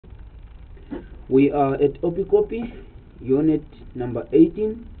We are at Oppie Koppie, unit number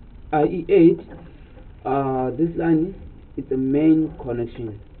 18, IE8. This line is the main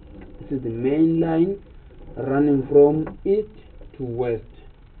connection. This is the main line running from east to west.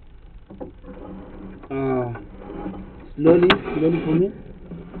 Slowly for me.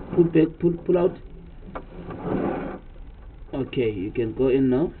 Pull back, pull out. Okay, you can go in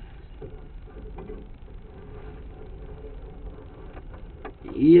now.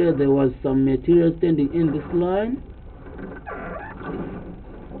 Here there was some material standing in this line.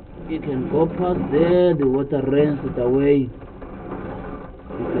 You can go past there, the water rains it away.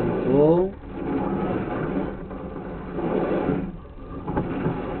 You can go.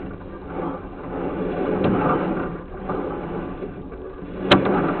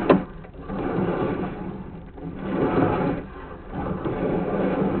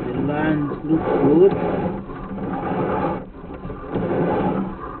 The lines look good.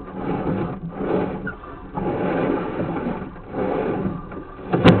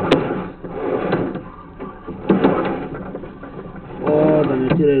 The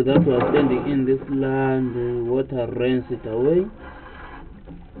material that was standing in this line, the water rains it away.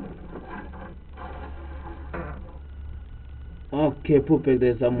 Okay, pull back.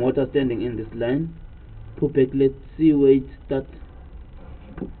 There's some water standing in this line. Pull back. Let's see where it starts.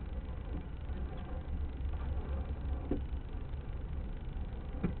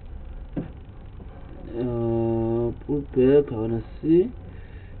 Pull back. I wanna see.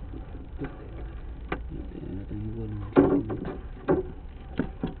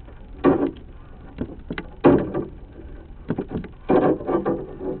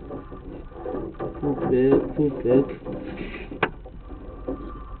 Pull back.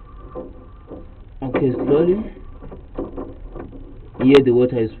 Okay, slowly. Here the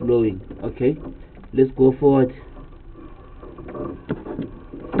water is flowing. Okay, let's go forward.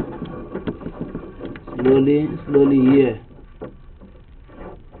 Slowly here.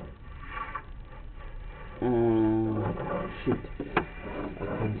 Shit, I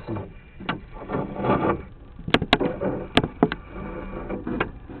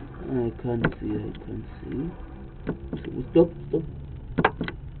can't see. I can't see. Stop.